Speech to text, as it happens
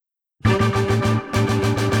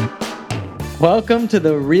Welcome to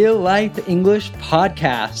the Real Life English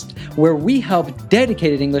Podcast, where we help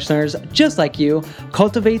dedicated English learners just like you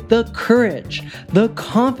cultivate the courage, the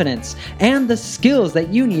confidence, and the skills that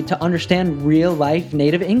you need to understand real life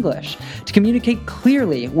native English, to communicate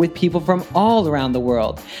clearly with people from all around the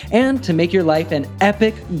world, and to make your life an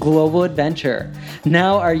epic global adventure.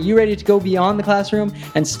 Now, are you ready to go beyond the classroom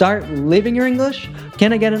and start living your English?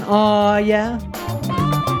 Can I get an aw, yeah?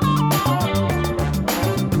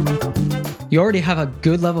 You already have a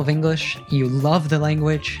good level of English, you love the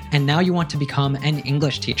language, and now you want to become an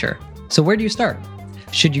English teacher. So where do you start?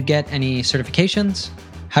 Should you get any certifications?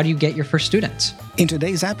 How do you get your first students? In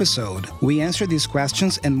today's episode, we answer these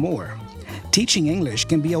questions and more. Teaching English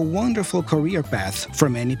can be a wonderful career path for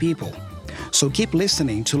many people. So keep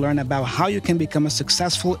listening to learn about how you can become a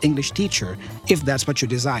successful English teacher if that's what you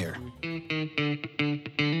desire.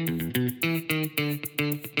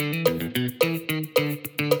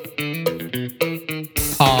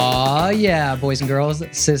 Yeah, boys and girls,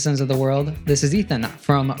 citizens of the world. This is Ethan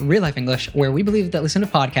from Real Life English, where we believe that listening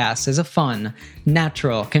to podcasts is a fun,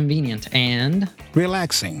 natural, convenient, and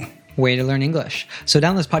relaxing way to learn English. So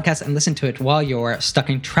download this podcast and listen to it while you're stuck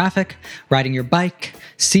in traffic, riding your bike,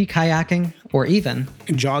 sea kayaking, or even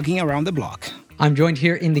jogging around the block. I'm joined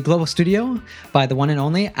here in the global studio by the one and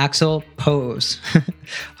only Axel Pose,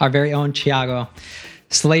 our very own Thiago.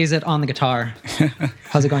 Slays it on the guitar.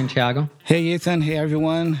 How's it going, Thiago? Hey, Ethan. Hey,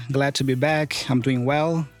 everyone. Glad to be back. I'm doing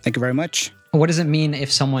well. Thank you very much. What does it mean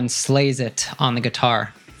if someone slays it on the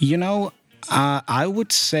guitar? You know, I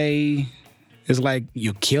would say it's like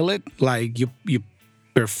you kill it, like you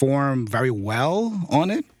perform very well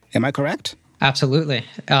on it. Am I correct? Absolutely.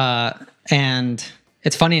 And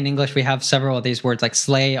it's funny, in English, we have several of these words, like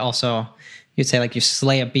slay also. You'd say like you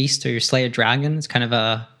slay a beast or you slay a dragon. It's kind of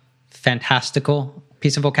a fantastical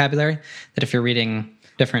piece of vocabulary that if you're reading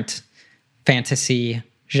different fantasy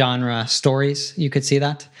genre stories, you could see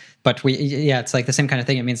that. But it's like the same kind of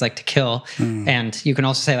thing. It means like to kill. And you can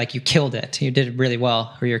also say like you killed it. You did it really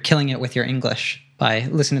well, or you're killing it with your English by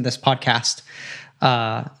listening to this podcast.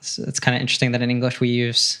 So it's kind of interesting that in English we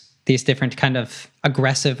use these different kind of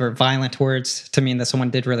aggressive or violent words to mean that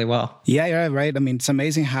someone did really well. Yeah, right. I mean, it's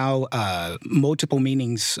amazing how multiple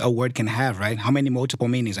meanings a word can have, right? How many multiple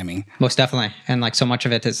meanings, I mean. Most definitely. And like so much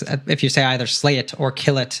of it is, if you say either slay it or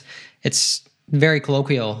kill it, it's very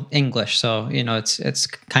colloquial English. So, you know, it's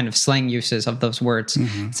kind of slang uses of those words.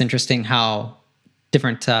 Mm-hmm. It's interesting how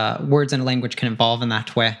different words in a language can evolve in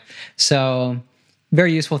that way. So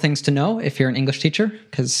very useful things to know if you're an English teacher,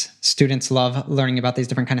 because students love learning about these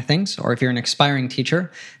different kind of things. Or if you're an aspiring teacher,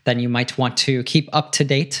 then you might want to keep up to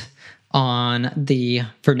date on the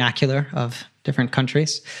vernacular of different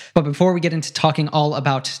countries. But before we get into talking all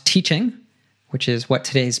about teaching, which is what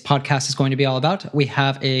today's podcast is going to be all about, we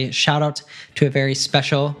have a shout out to a very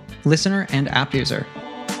special listener and app user.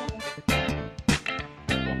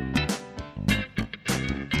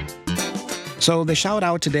 So the shout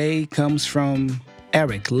out today comes from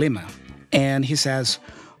Eric Lima, and he says,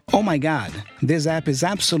 "Oh my God, this app is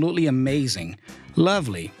absolutely amazing.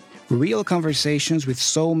 Lovely. Real conversations with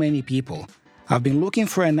so many people. I've been looking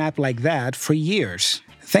for an app like that for years.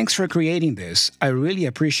 Thanks for creating this. I really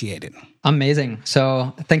appreciate it." Amazing.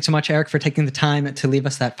 So thanks so much, Eric, for taking the time to leave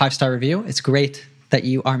us that 5-star review. It's great that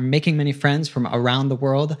you are making many friends from around the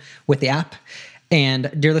world with the app.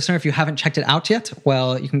 And dear listener, if you haven't checked it out yet,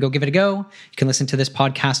 well, you can go give it a go. You can listen to this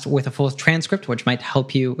podcast with a full transcript, which might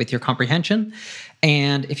help you with your comprehension.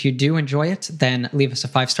 And if you do enjoy it, then leave us a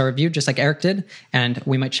 5-star review, just like Eric did, and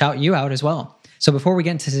we might shout you out as well. So before we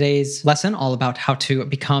get into today's lesson, all about how to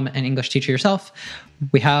become an English teacher yourself,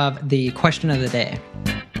 we have the question of the day.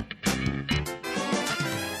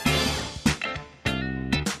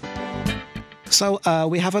 So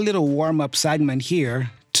we have a little warm-up segment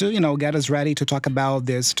here to, get us ready to talk about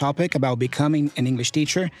this topic, about becoming an English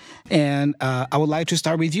teacher. And I would like to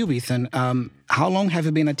start with you, Ethan. How long have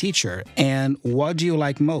you been a teacher, and what do you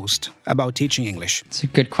like most about teaching English? It's a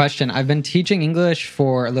good question. I've been teaching English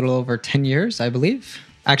for a little over 10 years, I believe.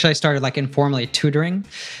 Actually, I started like informally tutoring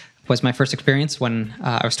was my first experience when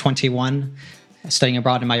I was 21, studying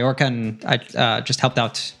abroad in Mallorca, and I just helped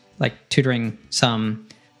out like tutoring some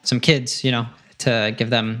kids, to give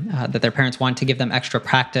them, that their parents wanted to give them extra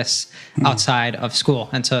practice outside of school.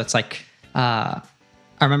 And so it's like, I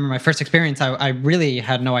remember my first experience, I really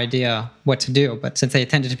had no idea what to do. But since they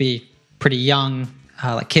tended to be pretty young,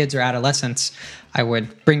 like kids or adolescents, I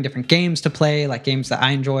would bring different games to play, like games that I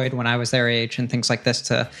enjoyed when I was their age and things like this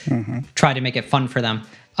to try to make it fun for them.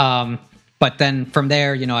 But then from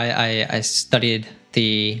there, I studied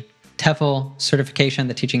the TEFL certification,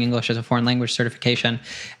 the Teaching English as a Foreign Language certification.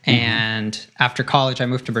 And after college, I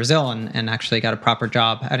moved to Brazil and actually got a proper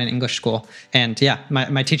job at an English school. And yeah,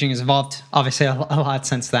 my teaching has evolved obviously a lot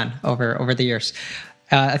since then over the years.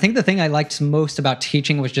 I think the thing I liked most about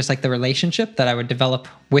teaching was just like the relationship that I would develop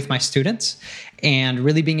with my students and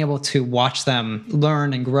really being able to watch them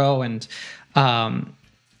learn and grow. And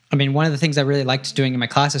I mean, one of the things I really liked doing in my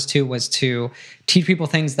classes too was to teach people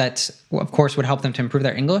things that, of course, would help them to improve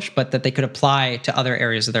their English, but that they could apply to other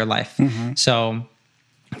areas of their life. So,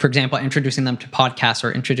 for example, introducing them to podcasts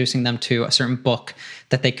or introducing them to a certain book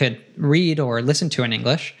that they could read or listen to in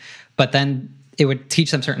English, but then it would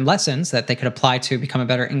teach them certain lessons that they could apply to become a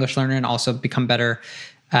better English learner and also become better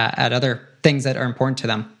at other things that are important to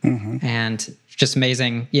them. And it's just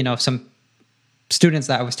amazing, some students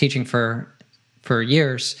that I was teaching for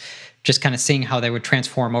years, just kind of seeing how they would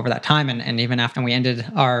transform over that time. And even after we ended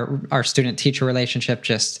our student-teacher relationship,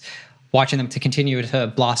 just watching them to continue to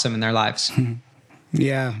blossom in their lives.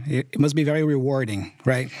 Yeah, it must be very rewarding,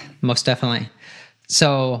 right? Most definitely.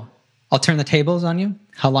 So I'll turn the tables on you.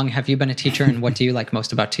 How long have you been a teacher, and what do you like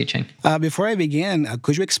most about teaching? Before I begin,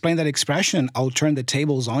 could you explain that expression, I'll turn the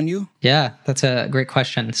tables on you? Yeah, that's a great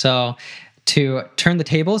question. So to turn the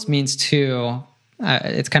tables means to,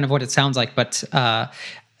 it's kind of what it sounds like, but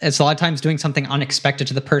it's a lot of times doing something unexpected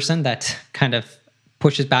to the person that kind of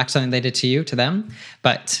pushes back something they did to you, to them.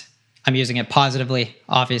 But I'm using it positively,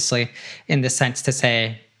 obviously, in the sense to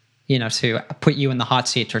say, to put you in the hot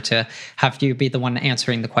seat or to have you be the one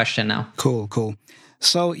answering the question now. Cool.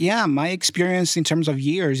 So yeah, my experience in terms of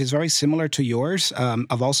years is very similar to yours.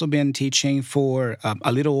 I've also been teaching for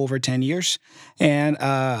a little over 10 years. And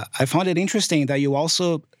I found it interesting that you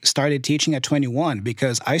also started teaching at 21,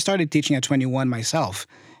 because I started teaching at 21 myself.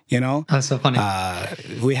 That's so funny.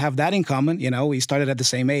 We have that in common. We started at the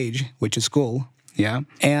same age, which is cool. Yeah.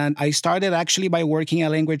 And I started actually by working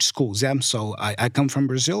at language schools. Yeah. So I come from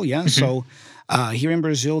Brazil. Yeah. So here in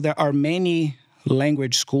Brazil, there are many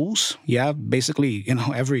language schools. Yeah. Basically,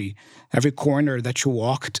 every corner that you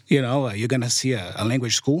walked, you're going to see a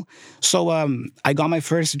language school. So I got my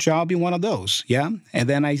first job in one of those. Yeah. And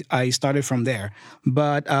then I started from there.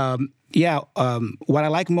 But what I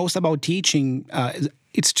like most about teaching,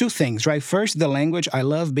 it's two things, right? First, the language. I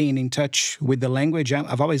love being in touch with the language.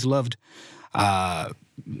 I've always loved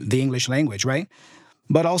the English language, right?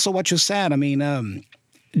 But also what you said, I mean,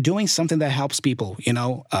 doing something that helps people,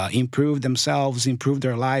 improve themselves, improve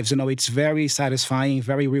their lives, it's very satisfying,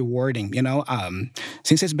 very rewarding,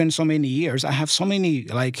 Since it's been so many years, I have so many,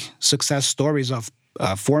 success stories of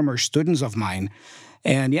former students of mine.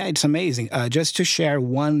 And yeah, it's amazing. Just to share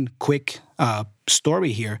one quick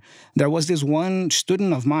story here, there was this one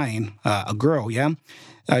student of mine, a girl, yeah?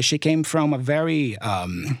 She came from a very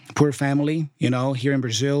poor family, here in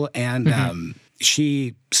Brazil, and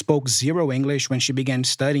she spoke zero English when she began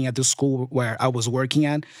studying at the school where I was working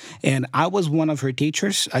at. And I was one of her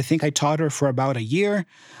teachers. I think I taught her for about a year.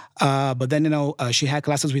 But then, she had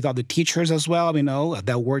classes with other teachers as well,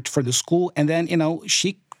 that worked for the school. And then,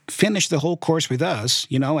 she finished the whole course with us,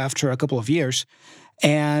 after a couple of years.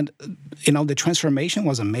 And, the transformation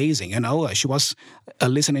was amazing. She was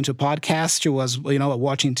listening to podcasts. She was,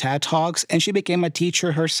 watching TED Talks, and she became a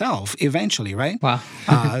teacher herself eventually, right? Wow.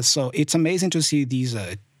 So it's amazing to see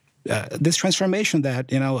this transformation that,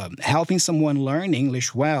 helping someone learn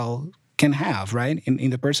English well can have, right, in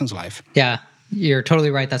the person's life. Yeah. You're totally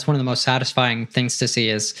right. That's one of the most satisfying things to see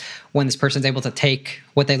is when this person's able to take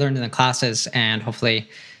what they learned in the classes and hopefully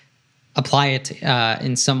apply it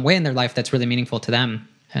in some way in their life that's really meaningful to them.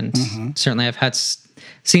 And certainly I've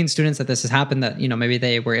seen students that this has happened, that, maybe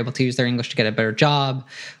they were able to use their English to get a better job,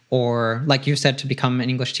 or like you said, to become an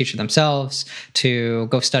English teacher themselves, to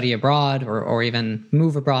go study abroad or even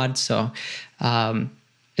move abroad. So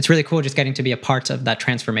it's really cool just getting to be a part of that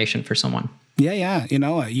transformation for someone. Yeah.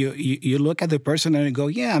 You look at the person and you go,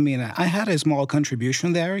 yeah, I mean, I had a small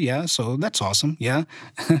contribution there. Yeah. So that's awesome. Yeah.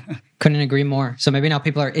 Couldn't agree more. So maybe now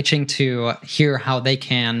people are itching to hear how they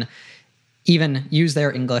can even use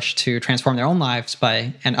their English to transform their own lives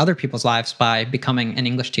and other people's lives by becoming an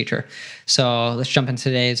English teacher. So let's jump into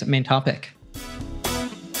today's main topic.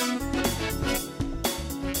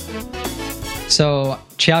 So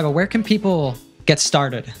Thiago, where can people get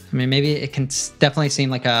started? I mean, maybe it can definitely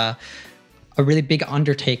seem like a really big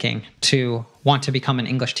undertaking to want to become an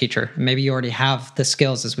English teacher. Maybe you already have the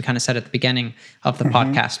skills, as we kind of said at the beginning of the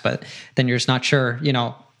podcast, but then you're just not sure,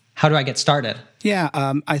 how do I get started? Yeah,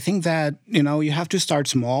 I think that, you have to start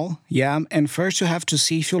small. Yeah. And first you have to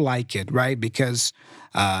see if you like it, right? Because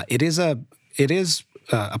it is a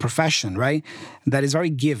profession, right, that is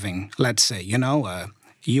very giving, let's say,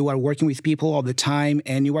 you are working with people all the time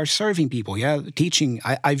and you are serving people. Yeah, teaching.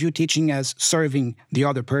 I view teaching as serving the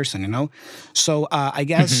other person, So I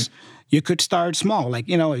guess you could start small. Like,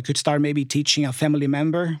 you could start maybe teaching a family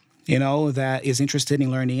member, that is interested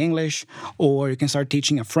in learning English, or you can start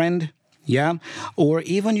teaching a friend. Yeah. Or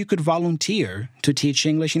even you could volunteer to teach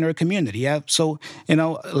English in your community. Yeah. So,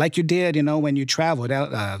 like you did, when you traveled,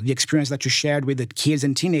 the experience that you shared with the kids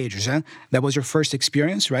and teenagers, that was your first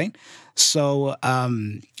experience, right? So,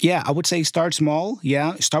 I would say start small.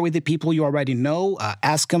 Yeah. Start with the people you already know.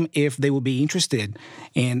 Ask them if they will be interested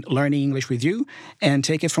in learning English with you, and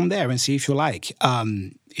take it from there and see if you like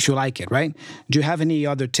it, right? Do you have any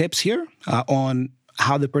other tips here on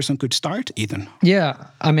how the person could start, Ethan? Yeah.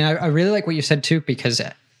 I mean, I really like what you said too, because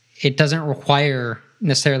it doesn't require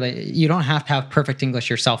necessarily, you don't have to have perfect English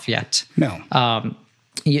yourself yet. No.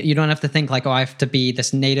 You don't have to think like, I have to be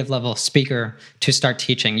this native level speaker to start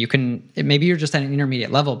teaching. Maybe you're just at an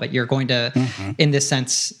intermediate level, but you're going to, in this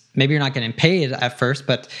sense, maybe you're not getting paid at first,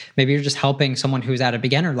 but maybe you're just helping someone who's at a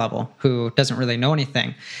beginner level who doesn't really know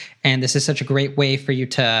anything. And this is such a great way for you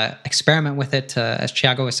to experiment with it, as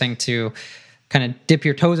Thiago was saying, to kind of dip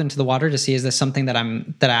your toes into the water to see, is this something that I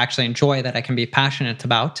actually enjoy, that I can be passionate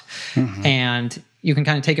about? And you can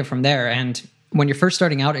kind of take it from there. And when you're first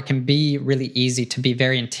starting out, it can be really easy to be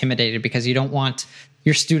very intimidated, because you don't want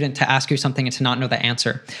your student to ask you something and to not know the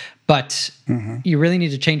answer. But you really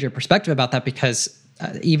need to change your perspective about that, because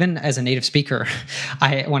even as a native speaker,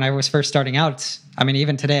 when I was first starting out, I mean,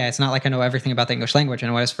 even today, it's not like I know everything about the English language.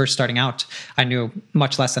 And when I was first starting out, I knew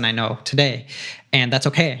much less than I know today. And that's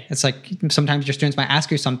okay. It's like sometimes your students might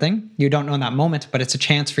ask you something you don't know in that moment, but it's a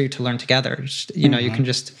chance for you to learn together. You can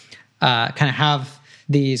just kind of have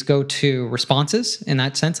these go-to responses in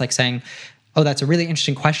that sense, like saying, oh, that's a really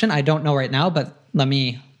interesting question. I don't know right now, but let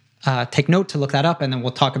me take note to look that up, and then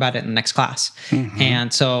we'll talk about it in the next class.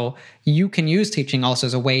 And so you can use teaching also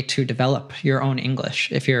as a way to develop your own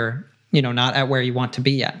English if you're not at where you want to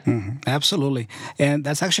be yet. Absolutely. And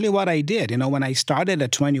that's actually what I did. When I started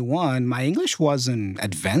at 21, my English wasn't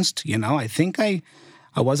advanced. I think I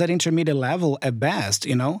was at intermediate level at best,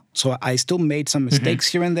 So I still made some mistakes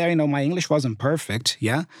here and there. My English wasn't perfect.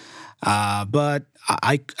 Yeah. But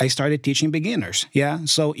I started teaching beginners. Yeah.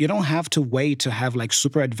 So you don't have to wait to have like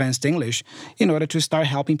super advanced English in order to start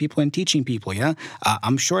helping people and teaching people. Yeah.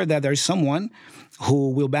 I'm sure that there's someone who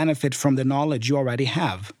will benefit from the knowledge you already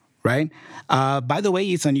have. Right. By the way,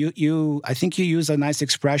 Ethan, I think you use a nice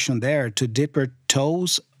expression there, to dip your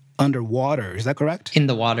toes underwater. Is that correct? In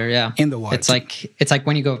the water. Yeah. In the water. It's like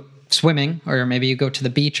when you go swimming, or maybe you go to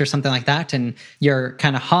the beach or something like that, and you're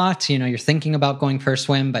kind of hot, you're thinking about going for a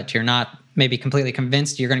swim, but you're not maybe completely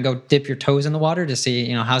convinced. You're going to go dip your toes in the water to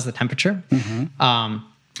see, how's the temperature.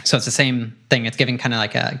 So it's the same thing. It's giving kind of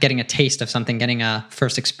like getting a taste of something, getting a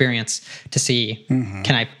first experience to see,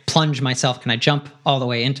 can I plunge myself? Can I jump all the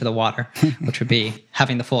way into the water? Which would be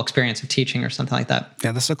having the full experience of teaching or something like that.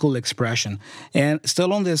 Yeah, that's a cool expression. And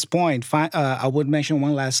still on this point, I would mention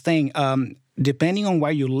one last thing. Depending on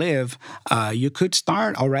where you live, you could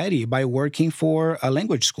start already by working for a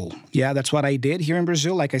language school. Yeah, that's what I did here in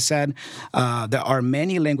Brazil. Like I said, there are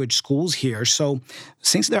many language schools here. So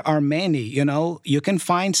since there are many, you can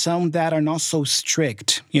find some that are not so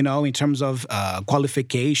strict, in terms of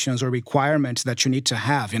qualifications or requirements that you need to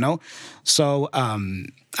have, So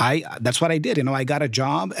that's what I did. I got a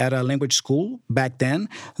job at a language school back then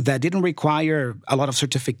that didn't require a lot of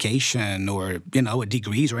certification or,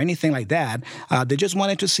 degrees or anything like that. They just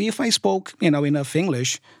wanted to see if I spoke, enough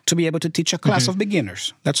English to be able to teach a class of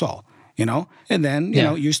beginners. That's all, and then,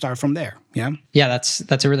 you start from there. Yeah. Yeah,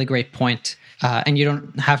 that's a really great point. And you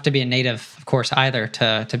don't have to be a native, of course, either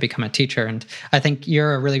to become a teacher. And I think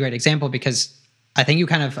you're a really great example, because I think you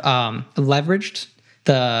kind of leveraged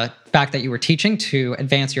the fact that you were teaching to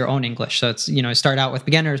advance your own English. So it's, start out with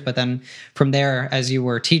beginners, but then from there, as you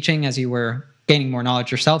were teaching, as you were gaining more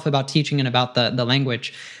knowledge yourself about teaching and about the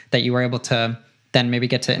language, that you were able to then maybe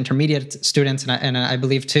get to intermediate students. And I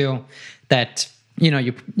believe too that,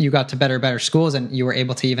 you got to better schools, and you were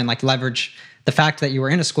able to even like leverage the fact that you were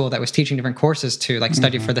in a school that was teaching different courses to like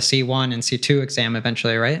study for the C1 and C2 exam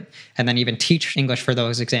eventually, right? And then even teach English for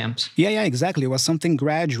those exams. Yeah, exactly. It was something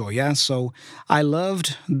gradual, yeah? So I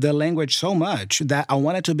loved the language so much that I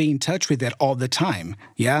wanted to be in touch with it all the time,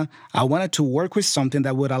 yeah? I wanted to work with something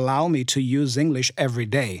that would allow me to use English every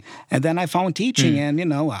day. And then I found teaching and,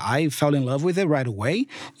 I fell in love with it right away.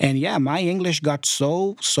 And yeah, my English got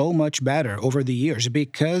so much better over the years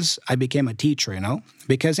because I became a teacher,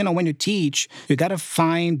 Because, when you teach, You got to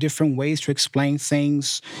find different ways to explain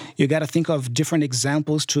things. You got to think of different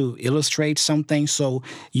examples to illustrate something. So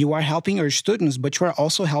you are helping your students, but you are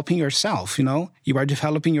also helping yourself, you know? You are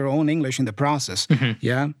developing your own English in the process.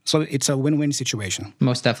 Yeah? So it's a win-win situation.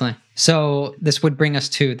 Most definitely. So this would bring us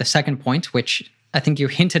to the second point, which I think you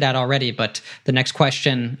hinted at already, but the next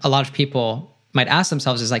question a lot of people might ask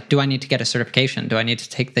themselves is like, do I need to get a certification? Do I need to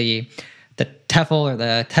take the TEFL or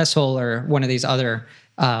the TESOL or one of these other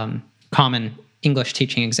common English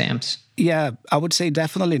teaching exams? Yeah, I would say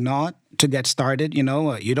definitely not to get started. You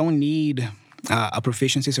know, you don't need a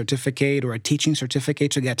proficiency certificate or a teaching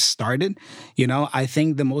certificate to get started. You know, I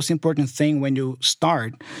think the most important thing when you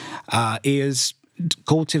start is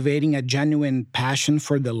cultivating a genuine passion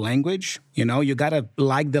for the language. You know, you got to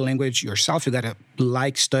like the language yourself. You got to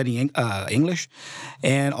like studying English,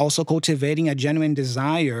 and also cultivating a genuine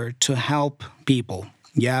desire to help people.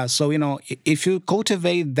 Yeah, so, you know, if you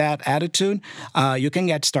cultivate that attitude, you can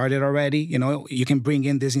get started already. You know, you can bring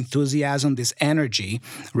in this enthusiasm, this energy,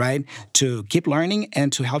 right, to keep learning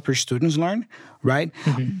and to help your students learn, right?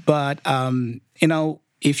 But, you know,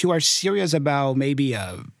 if you are serious about maybe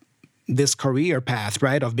this career path,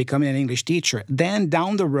 right, of becoming an English teacher, then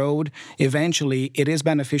down the road, eventually, it is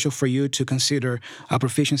beneficial for you to consider a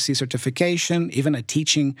proficiency certification, even a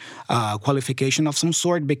teaching qualification of some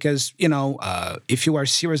sort, because, you know, if you are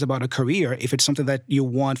serious about a career, if it's something that you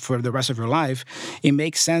want for the rest of your life, it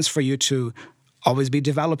makes sense for you to always be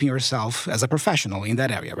developing yourself as a professional in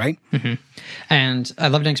that area, right? And I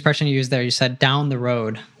loved an expression you used there. You said down the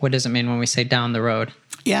road. What does it mean when we say down the road?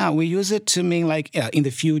 Yeah, we use it to mean like in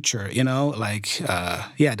the future, you know, like,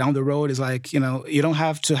 down the road is like, you know, you don't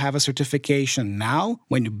have to have a certification now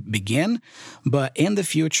when you begin, but in the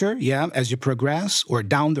future, yeah, as you progress or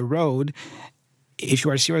down the road, if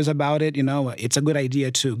you are serious about it, you know, it's a good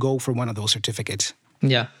idea to go for one of those certificates.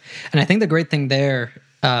 Yeah. And I think the great thing there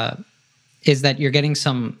is that you're getting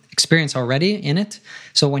some experience already in it.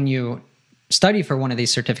 So when you study for one of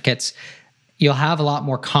these certificates, you'll have a lot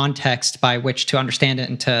more context by which to understand it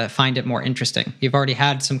and to find it more interesting. You've already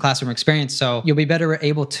had some classroom experience, so you'll be better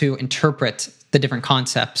able to interpret the different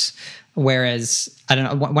concepts. Whereas, I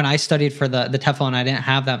don't know, when I studied for the TEFL and I didn't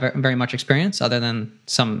have that very much experience other than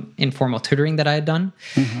some informal tutoring that I had done,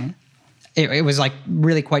 it was like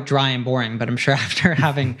really quite dry and boring. But I'm sure after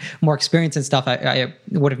having more experience and stuff, it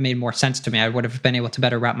would have made more sense to me. I would have been able to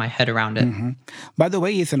better wrap my head around it. By the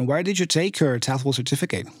way, Ethan, where did you take your TEFL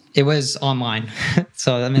certificate? It was online.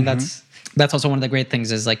 So, I mean, that's also one of the great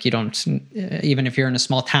things is like you don't, even if you're in a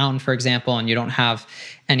small town, for example, and you don't have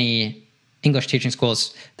any English teaching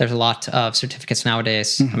schools, there's a lot of certificates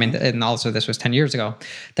nowadays. I mean, and also this was 10 years ago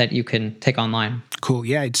that you can take online. Cool.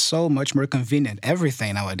 Yeah, it's so much more convenient.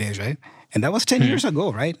 Everything nowadays, right? And that was 10 years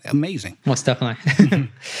ago, right? Amazing. Most definitely.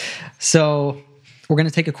 So we're going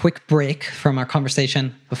to take a quick break from our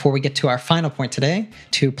conversation before we get to our final point today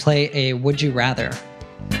to play a Would You Rather.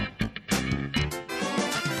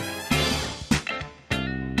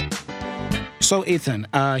 So, Ethan,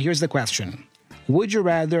 here's the question. Would you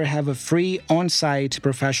rather have a free on-site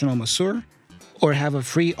professional masseur or have a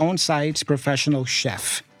free on-site professional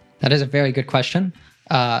chef? That is a very good question.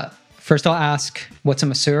 First, I'll ask, what's a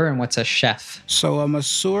masseur and what's a chef? So a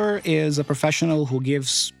masseur is a professional who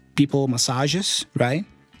gives people massages, right?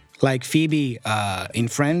 Like Phoebe in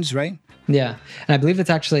Friends, right? Yeah. And I believe it's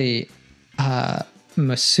actually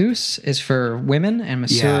masseuse is for women and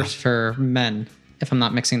masseurs for men, if I'm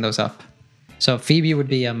not mixing those up. So Phoebe would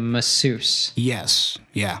be a masseuse. Yes.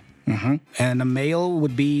 Yeah. And a male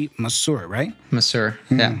would be masseur, right? Masseur.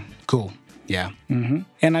 Yeah. Cool. Yeah.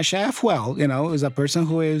 And a chef, well, you know, is a person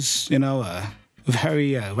who is, you know,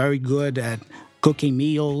 very, very good at cooking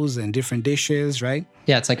meals and different dishes, right?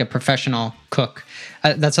 Yeah, it's like a professional cook.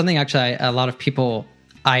 That's something actually a lot of people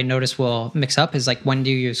I notice will mix up is like, when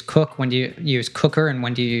do you use cook, when do you use cooker, and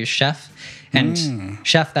when do you use chef? And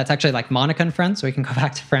chef, that's actually like Monica in Friends, so we can go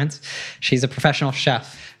back to Friends. She's a professional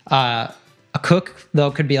chef. A cook,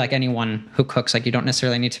 though, could be like anyone who cooks. Like you don't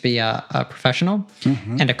necessarily need to be a professional.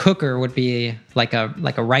 And a cooker would be like a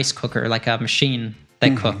rice cooker, like a machine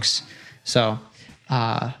that cooks. So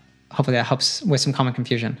hopefully that helps with some common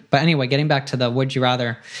confusion. But anyway, getting back to the would you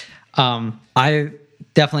rather, I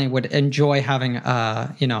definitely would enjoy having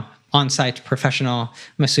on-site professional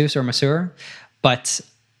masseuse or masseur. But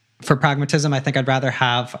for pragmatism, I think I'd rather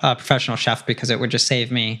have a professional chef because it would just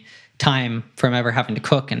save me time from ever having to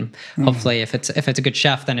cook, and hopefully if it's a good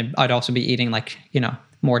chef, then I'd also be eating like, you know,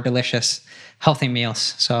 more delicious, healthy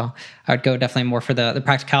meals. So I would go definitely more for the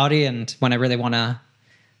practicality, and when I really want a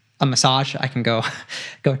massage, I can go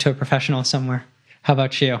to a professional somewhere. How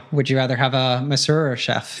about you? Would you rather have a masseur or a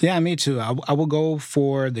chef? Yeah, me too. I will go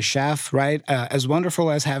for the chef, right? As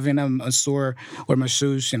wonderful as having a masseur or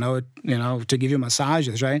masseuse, to give you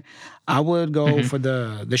massages, right? I would go for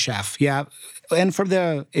the chef. Yeah, and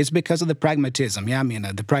it's because of the pragmatism. Yeah, I mean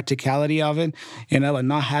the practicality of it, and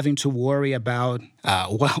not having to worry about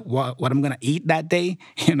what I'm gonna eat that day.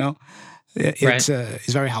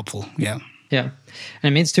 It's very helpful. Yeah. Yeah, and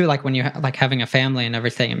it means too, like when you like having a family and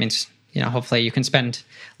everything. It means hopefully you can spend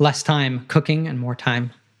less time cooking and more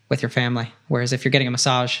time with your family. Whereas if you're getting a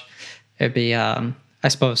massage, it'd be, I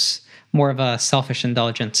suppose, more of a selfish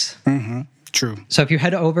indulgence. Mm-hmm. True. So if you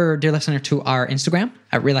head over, dear listener, to our Instagram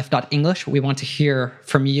at reallife.english, we want to hear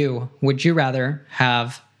from you. Would you rather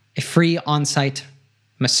have a free on-site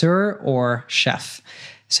masseur or chef?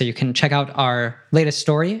 So you can check out our latest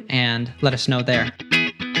story and let us know there.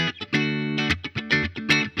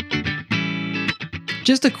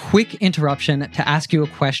 Just a quick interruption to ask you a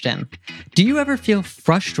question. Do you ever feel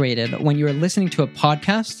frustrated when you are listening to a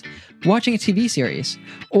podcast, watching a TV series,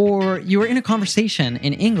 or you are in a conversation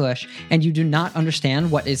in English and you do not understand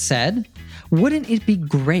what is said? Wouldn't it be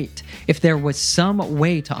great if there was some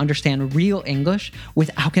way to understand real English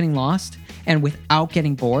without getting lost and without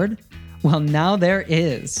getting bored? Well, now there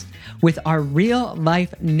is. With our Real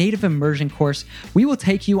Life Native Immersion course, we will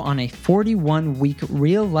take you on a 41-week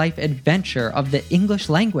real-life adventure of the English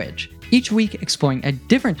language, each week exploring a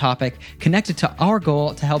different topic connected to our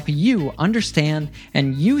goal to help you understand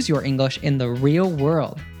and use your English in the real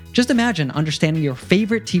world. Just imagine understanding your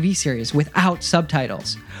favorite TV series without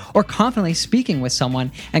subtitles, or confidently speaking with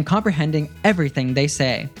someone and comprehending everything they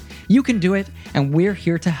say. You can do it, and we're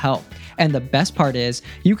here to help. And the best part is,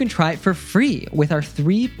 you can try it for free with our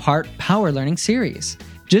 3-part Power Learning series.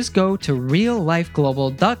 Just go to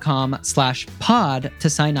reallifeglobal.com/pod to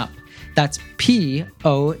sign up. That's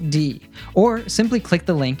POD. Or simply click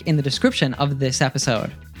the link in the description of this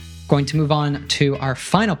episode. Going to move on to our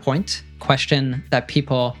final question that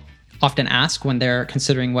people often ask when they're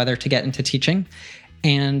considering whether to get into teaching.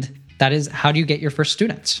 And that is, how do you get your first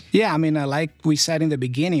students? Yeah, I mean, like we said in the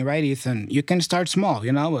beginning, right, Ethan, you can start small,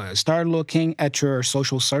 start looking at your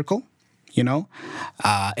social circle, and,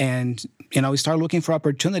 start looking for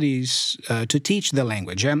opportunities to teach the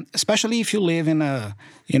language, especially if you live in a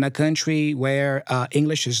country where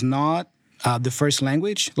English is not the first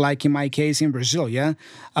language, like in my case in Brazil, yeah?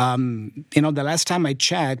 The last time I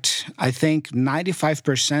checked, I think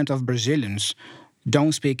 95% of Brazilians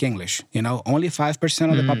don't speak English, only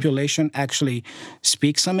 5% of the population actually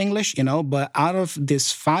speaks some English, but out of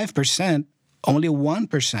this 5%, only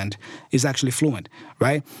 1% is actually fluent,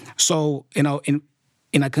 right? So,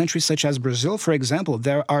 in a country such as Brazil, for example,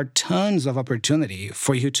 there are tons of opportunity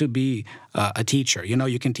for you to be a teacher.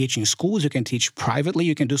 You can teach in schools, you can teach privately,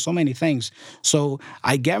 you can do so many things. So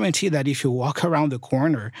I guarantee that if you walk around the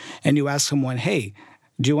corner and you ask someone, hey,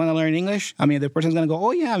 do you want to learn English? I mean, the person's going to go,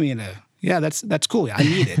 oh, yeah, I mean, yeah, that's cool. I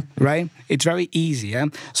need it, right? It's very easy, yeah?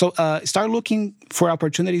 So start looking for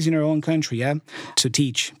opportunities in your own country, yeah, to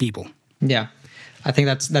teach people. Yeah, I think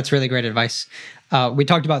that's really great advice. We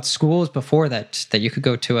talked about schools before that you could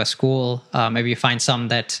go to a school. Maybe you find some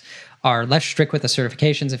that are less strict with the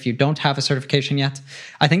certifications if you don't have a certification yet.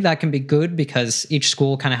 I think that can be good because each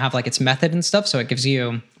school kind of have like its method and stuff, so it gives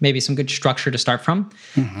you maybe some good structure to start from.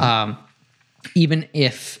 Mm-hmm. Even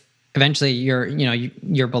if eventually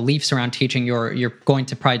your beliefs around teaching, you're going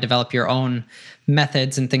to probably develop your own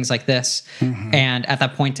methods and things like this. Mm-hmm. And at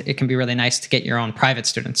that point, it can be really nice to get your own private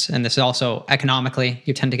students. And this is also economically,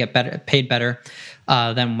 you tend to get paid better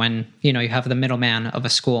than when you have the middleman of a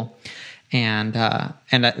school. And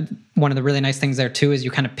one of the really nice things there too is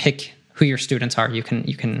you kind of pick who your students are. You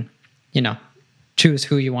can choose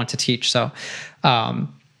who you want to teach. So I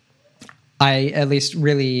at least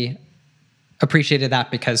really appreciated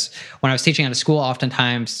that, because when I was teaching at a school,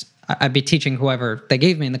 oftentimes I'd be teaching whoever they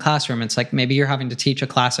gave me in the classroom. It's like maybe you're having to teach a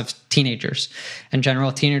class of teenagers. In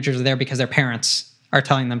general, teenagers are there because their parents are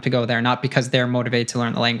telling them to go there, not because they're motivated to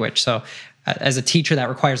learn the language. So as a teacher, that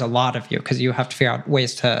requires a lot of you because you have to figure out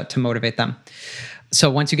ways to motivate them. So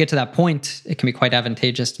once you get to that point, it can be quite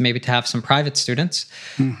advantageous maybe to have some private students.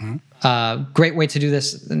 Mm-hmm. Great way to do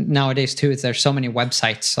this nowadays too is there's so many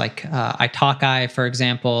websites like Italki, for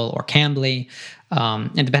example, or Cambly,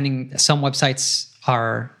 and depending, some websites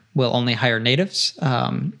will only hire natives,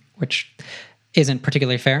 which isn't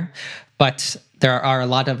particularly fair. But there are a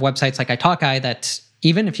lot of websites like Italki that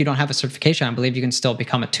even if you don't have a certification, I believe you can still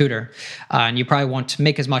become a tutor. And you probably won't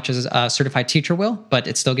make as much as a certified teacher will, but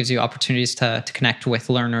it still gives you opportunities to connect with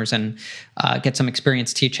learners and get some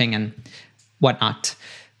experience teaching and whatnot.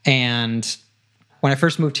 And when I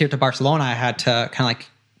first moved here to Barcelona, I had to kind of like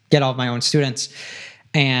get all of my own students.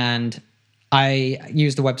 And I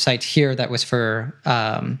used a website here that was for,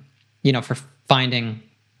 for finding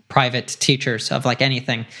private teachers of like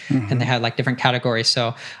anything. And they had like different categories.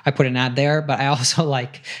 So I put an ad there, but I also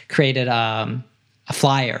like created a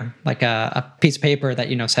flyer, like a piece of paper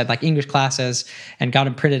that, said like English classes, and got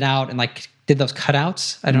them printed out and like did those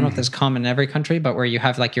cutouts. I don't know if this is common in every country, but where you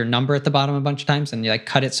have like your number at the bottom a bunch of times and you like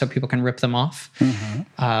cut it so people can rip them off.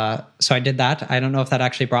 So I did that. I don't know if that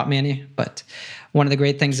actually brought me any, but one of the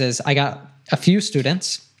great things is I got a few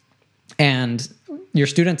students, and your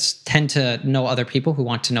students tend to know other people who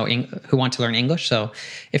want to learn English. So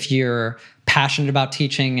if you're passionate about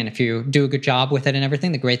teaching and if you do a good job with it and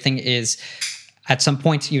everything, the great thing is at some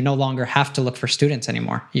point you no longer have to look for students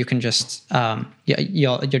anymore. You can just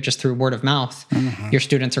you're just through word of mouth. Your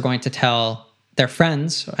students are going to tell their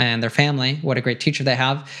friends and their family what a great teacher they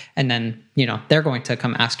have, and then they're going to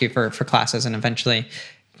come ask you for classes, and eventually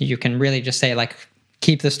you can really just say like,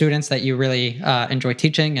 keep the students that you really enjoy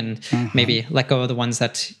teaching, and maybe let go of the ones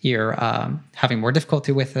that you're having more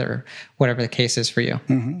difficulty with, or whatever the case is for you.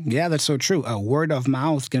 Yeah, that's so true. Word of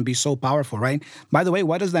mouth can be so powerful, right? By the way,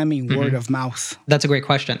 what does that mean, word of mouth? That's a great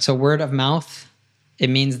question. So word of mouth, it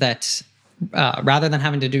means that rather than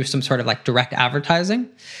having to do some sort of like direct advertising,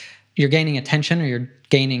 you're gaining attention, or you're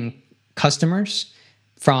gaining customers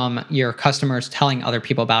from your customers telling other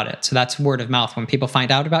people about it. So that's word of mouth, when people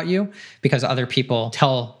find out about you because other people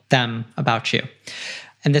tell them about you.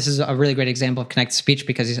 And this is a really great example of connected speech,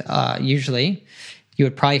 because usually you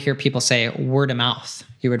would probably hear people say word of mouth.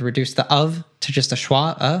 You would reduce the of to just a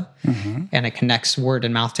schwa, and it connects word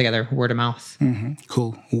and mouth together, word of mouth.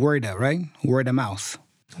 Cool. Worda, right? Word of mouth.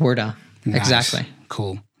 Worda, nice. Exactly.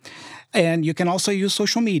 Cool. And you can also use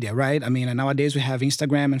social media, right? I mean, nowadays we have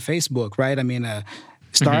Instagram and Facebook, right? I mean,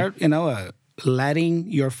 start,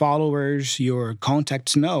 letting your followers, your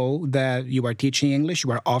contacts know that you are teaching English,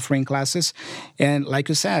 you are offering classes. And like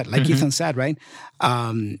you said, like Ethan said, right?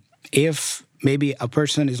 If maybe a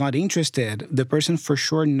person is not interested, the person for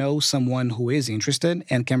sure knows someone who is interested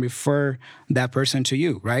and can refer that person to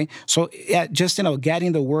you, right? So yeah, just,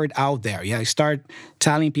 getting the word out there. Yeah, start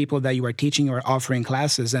telling people that you are teaching or offering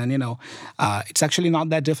classes. And, it's actually not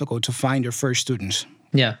that difficult to find your first students.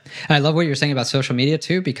 Yeah. And I love what you're saying about social media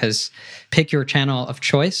too, because pick your channel of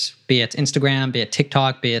choice, be it Instagram, be it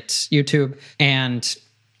TikTok, be it YouTube, and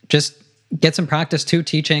just get some practice too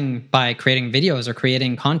teaching by creating videos or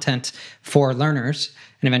creating content for learners.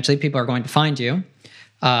 And eventually people are going to find you.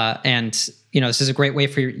 And this is a great way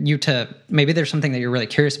for you to, maybe there's something that you're really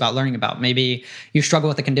curious about learning about. Maybe you struggle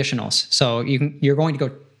with the conditionals. So you're going to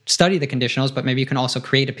go study the conditionals, but maybe you can also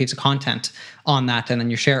create a piece of content on that, and then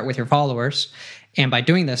you share it with your followers. And by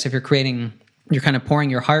doing this, if you're kind of pouring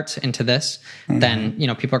your heart into this, then,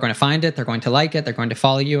 people are going to find it. They're going to like it. They're going to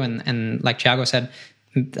follow you. And like Thiago said,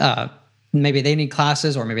 maybe they need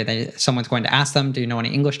classes, or maybe someone's going to ask them, do you know any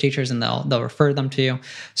English teachers? And they'll refer them to you.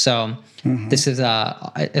 So this is,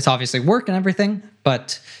 it's obviously work and everything,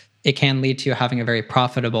 but it can lead to you having a very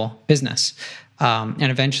profitable business. And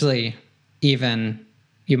eventually, even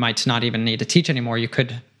you might not even need to teach anymore. You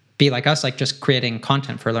could be like us, like just creating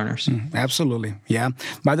content for learners. Absolutely. Yeah.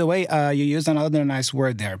 By the way, you used another nice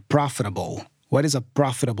word there, profitable. What is a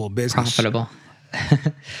profitable business? Profitable.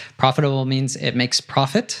 Profitable means it makes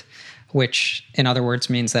profit, which in other words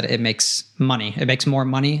means that it makes money. It makes more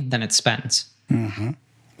money than it spends.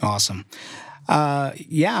 Awesome.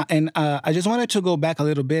 And I just wanted to go back a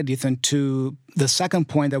little bit, Ethan, to the second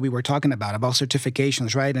point that we were talking about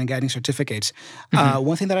certifications, right? And getting certificates.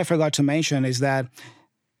 One thing that I forgot to mention is that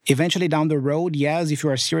eventually down the road, yes, if you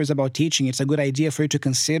are serious about teaching, it's a good idea for you to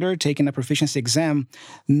consider taking a proficiency exam,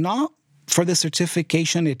 not for the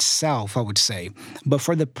certification itself, I would say, but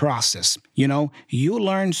for the process. You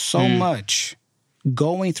learn so much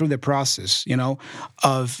going through the process,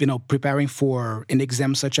 of, preparing for an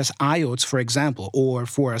exam such as IELTS, for example, or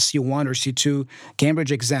for a C1 or C2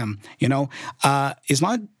 Cambridge exam. It's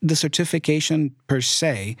not the certification per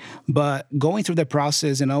se, but going through the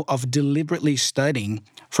process, of deliberately studying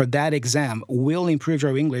for that exam will improve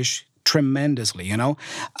your English tremendously.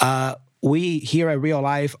 We here at Real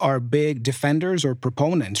Life are big defenders or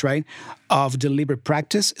proponents, right, of deliberate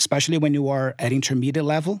practice, especially when you are at intermediate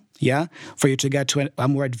level, for you to get to a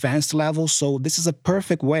more advanced level. So this is a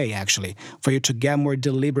perfect way, actually, for you to get more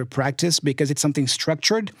deliberate practice, because it's something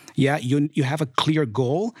structured. You have a clear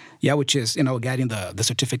goal, which is, getting the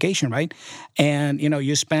certification, right? And,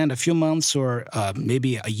 you spend a few months or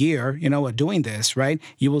maybe a year, doing this, right?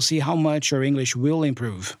 You will see how much your English will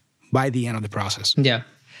improve by the end of the process. Yeah.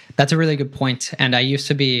 That's a really good point. And I used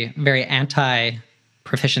to be very anti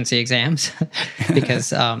proficiency exams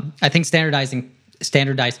because I think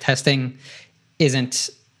standardized testing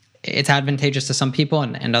it's advantageous to some people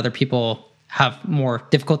and other people have more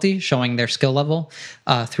difficulty showing their skill level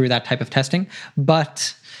through that type of testing.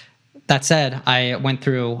 But that said, I went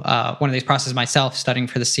through one of these processes myself, studying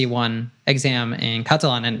for the C1 exam in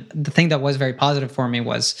Catalan. And the thing that was very positive for me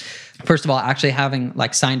was, first of all, actually having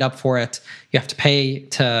signed up for it. You have to pay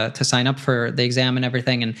to sign up for the exam and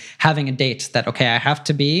everything, and having a date that, okay, I have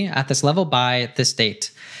to be at this level by this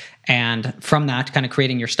date. And from that, kind of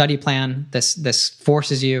creating your study plan, this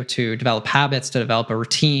forces you to develop habits, to develop a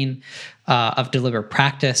routine of deliberate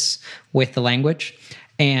practice with the language.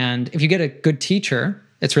 And if you get a good teacher,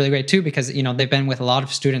 it's really great too, because they've been with a lot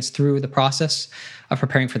of students through the process of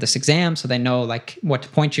preparing for this exam, so they know what to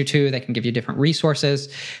point you to. They can give you different resources.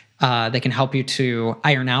 They can help you to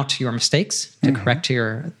iron out your mistakes, to correct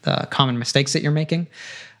the common mistakes that you're making.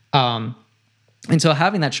 And so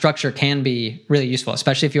having that structure can be really useful,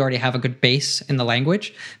 especially if you already have a good base in the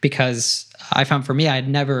language, because I found for me, I had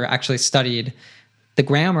never actually studied the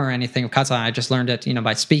grammar or anything of Catalan. I just learned it,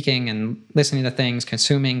 by speaking and listening to things,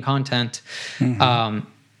 consuming content,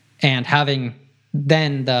 and having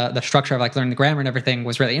then the structure of learning the grammar and everything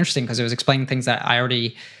was really interesting because it was explaining things that I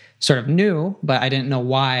already sort of knew, but I didn't know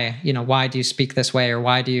why. Why do you speak this way, or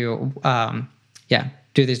why do you,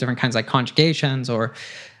 do these different kinds conjugations or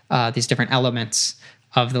these different elements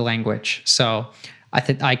of the language. So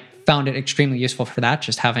I found it extremely useful for that,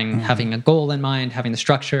 just having a goal in mind, having the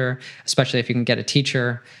structure, especially if you can get a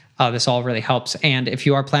teacher. This all really helps. And if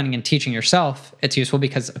you are planning on teaching yourself, it's useful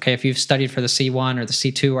because, okay, if you've studied for the C1 or the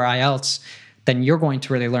C2 or IELTS, then you're going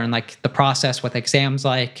to really learn the process, what the exam's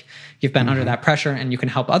like. You've been under that pressure, and you can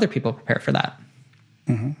help other people prepare for that.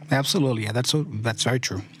 Absolutely. Yeah, that's very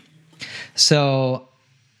true. So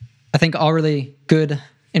I think all really good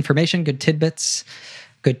information, good tidbits,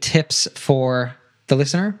 good tips for the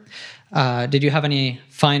listener. Did you have any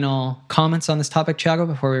final comments on this topic, Thiago,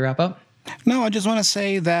 before we wrap up? No, I just want to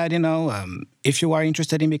say that, if you are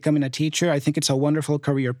interested in becoming a teacher, I think it's a wonderful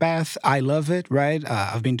career path. I love it, right?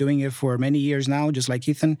 I've been doing it for many years now, just like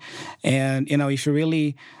Ethan. And, if you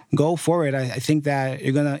really go for it, I think that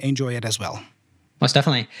you're going to enjoy it as well. Most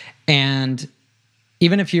definitely. And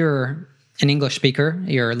even if you're an English speaker,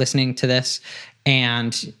 you're listening to this,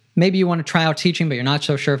 and maybe you want to try out teaching, but you're not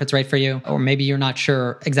so sure if it's right for you, or maybe you're not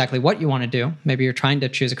sure exactly what you want to do. Maybe you're trying to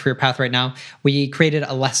choose a career path right now. We created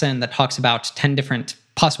a lesson that talks about 10 different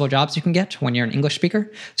possible jobs you can get when you're an English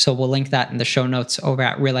speaker. So we'll link that in the show notes over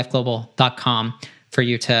at reallifeglobal.com for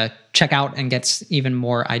you to check out and get even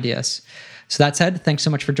more ideas. So that said, thanks so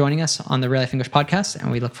much for joining us on the Real Life English podcast,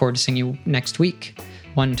 and we look forward to seeing you next week.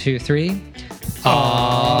 1, 2, 3.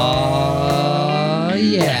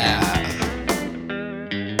 Yeah.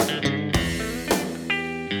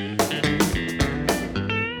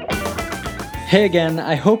 Hey again,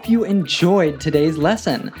 I hope you enjoyed today's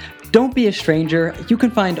lesson. Don't be a stranger. You can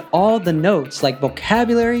find all the notes like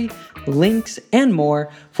vocabulary, links, and more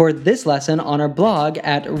for this lesson on our blog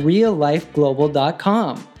at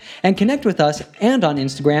reallifeglobal.com. And connect with us and on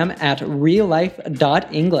Instagram at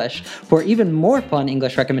reallife.english for even more fun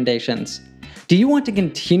English recommendations. Do you want to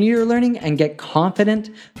continue your learning and get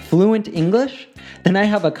confident, fluent English? Then I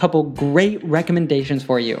have a couple great recommendations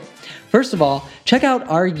for you. First of all, check out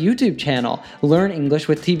our YouTube channel, Learn English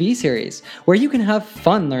with TV series, where you can have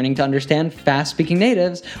fun learning to understand fast-speaking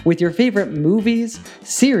natives with your favorite movies,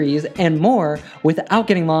 series, and more without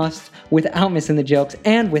getting lost, without missing the jokes,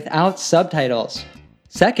 and without subtitles.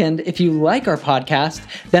 Second, if you like our podcast,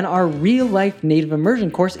 then our Real Life Native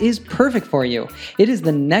Immersion course is perfect for you. It is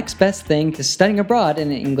the next best thing to studying abroad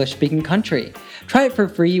in an English-speaking country. Try it for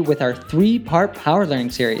free with our 3-part Power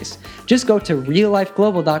Learning series. Just go to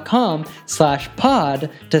reallifeglobal.com/pod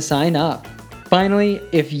to sign up. Finally,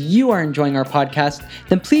 if you are enjoying our podcast,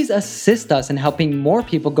 then please assist us in helping more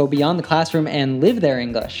people go beyond the classroom and live their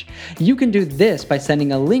English. You can do this by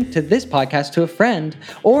sending a link to this podcast to a friend,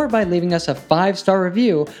 or by leaving us a 5-star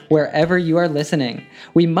review wherever you are listening.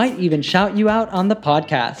 We might even shout you out on the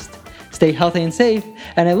podcast. Stay healthy and safe,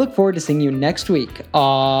 and I look forward to seeing you next week.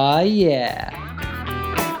 Aw, yeah.